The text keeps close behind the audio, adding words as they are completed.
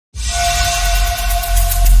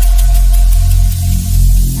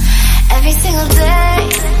single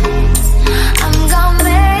day. I'm gonna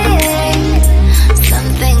make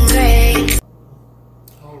something great.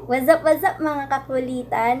 What's up mga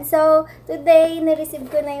kakulitan? So, today,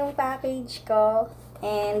 na-receive ko na yung package ko.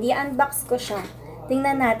 And, i-unbox ko siya.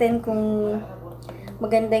 Tingnan natin kung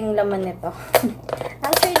maganda yung laman nito.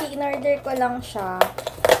 Actually, in-order ko lang siya.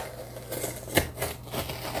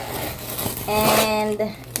 And,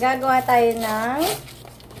 gagawa tayo ng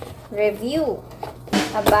review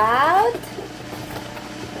about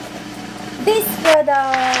this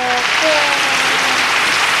product.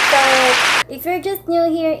 So, if you're just new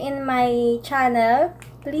here in my channel,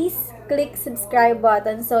 please click subscribe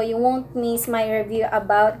button so you won't miss my review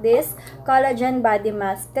about this collagen body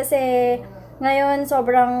mask. Kasi ngayon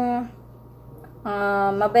sobrang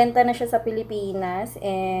mabenta na siya sa Pilipinas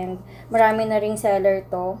and marami na ring seller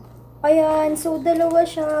to. Ayan, so dalawa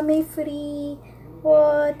siya, may free.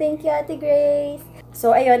 Wow, thank you Ate Grace.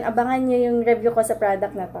 So ayun, abangan nyo yung review ko sa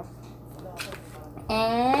product na to.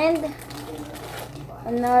 And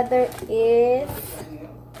another is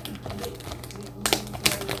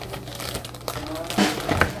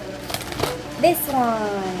this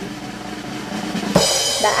one,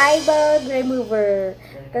 the eyebag remover.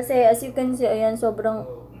 Kasi as you can see, ayan, sobrang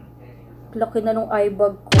laki na nung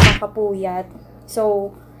eyebag ko, makapuyat.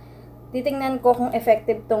 So titingnan ko kung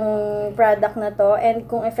effective tong product na to, and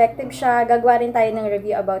kung effective siya, gagawa rin tayo ng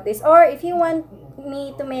review about this. Or if you want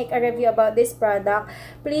me to make a review about this product,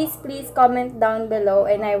 please comment down below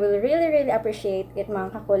and I will really appreciate it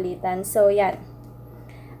mga kakulitan. So yan,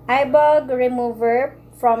 eyebag remover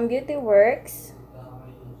from Beauty Works.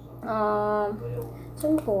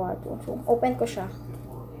 Saan ko ito? So, open ko siya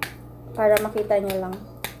para makita nyo lang.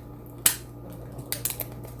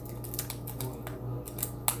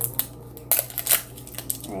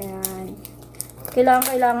 Ayan.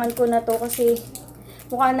 Kailangan ko na to kasi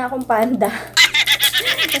mukha na akong panda.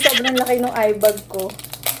 Sobrang laki ng eyebag ko.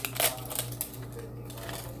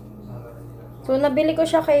 So, nabili ko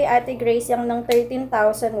siya kay Ate Grace yung ng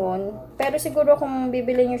 13,000 won. Pero siguro kung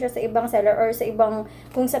bibili nyo siya sa ibang seller or sa ibang,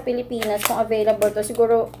 kung sa Pilipinas, kung available to,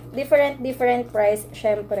 siguro different price,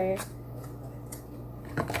 syempre.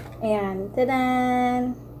 Ayan.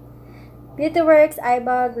 Tadan! Beauty Works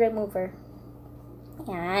Eyebag Remover.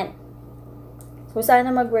 Ayan. So,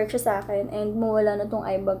 sana mag-work siya sa akin and mawala na tong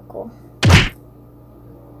eyebag ko.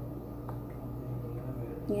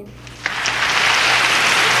 Ayan.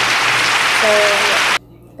 So,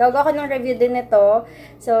 gagawa ko ng review din nito.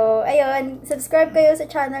 So, ayun, subscribe kayo sa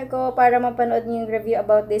channel ko para mapanood niyo yung review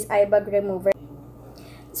about this eyebag remover.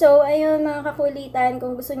 So, ayun mga kakulitan,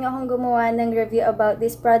 kung gusto niyo akong gumawa ng review about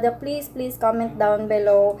this product, please comment down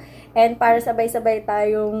below. And para sabay-sabay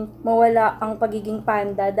tayong mawala ang pagiging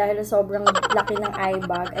panda dahil sobrang laki ng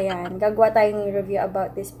eyebag. Ayan, gagawa tayo ng review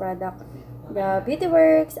about this product. The Beauty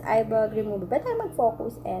Works Eyebag Remover. Ba't tayo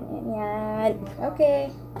mag-focus? And yan.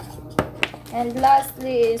 Okay. And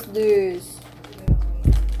lastly is this.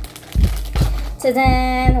 So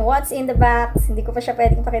then, what's in the box? Hindi ko pa siya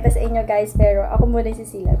pwedeng pakita sa inyo guys, pero ako muna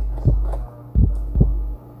sisilap.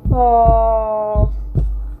 Oh!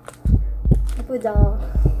 Ito daw.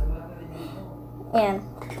 Ayan.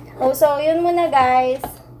 Oh, so yun muna guys.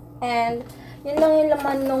 And yun lang yung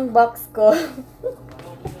laman ng box ko.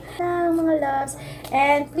 Mga loves.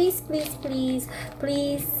 And please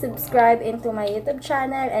subscribe into my YouTube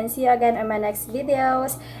channel and see you again on my next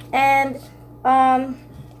videos. And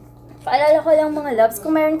paalala ko lang mga loves,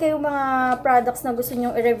 kung meron kayong mga products na gusto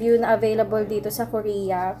nyong i-review na available dito sa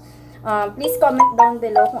Korea, please comment down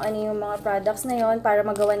below kung ano yung mga products na yon para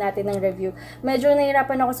magawa natin ng review. Medyo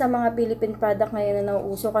nahirapan ako sa mga Philippine product ngayon na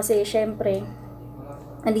nauuso kasi syempre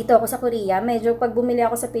andito ako sa Korea, medyo pag bumili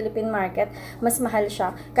ako sa Philippine market, mas mahal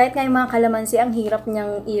siya. Kahit nga yung mga kalamansi, ang hirap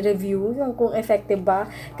niyang i-review, yung kung effective ba.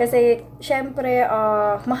 Kasi, syempre,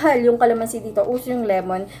 mahal yung kalamansi dito. Uso yung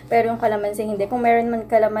lemon, pero yung kalamansi hindi. Kung meron man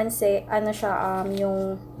kalamansi, ano siya,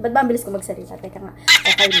 yung... Ba't ba ang bilis ko magsalita? Teka nga.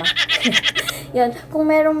 Okay, ma. Yun. Kung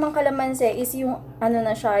meron mang kalamansi, is yung, ano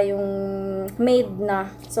na siya, yung made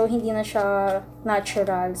na. So, hindi na siya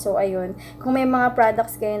natural. So, ayun. Kung may mga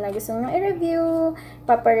products kayo na gusto nyo i-review,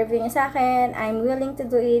 papa-review nyo sa akin, I'm willing to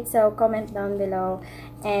do it. So, comment down below.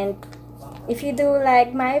 And if you do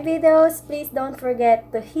like my videos, please don't forget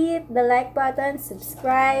to hit the like button,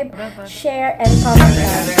 subscribe, share, and comment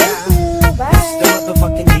down. Thank you. Bye!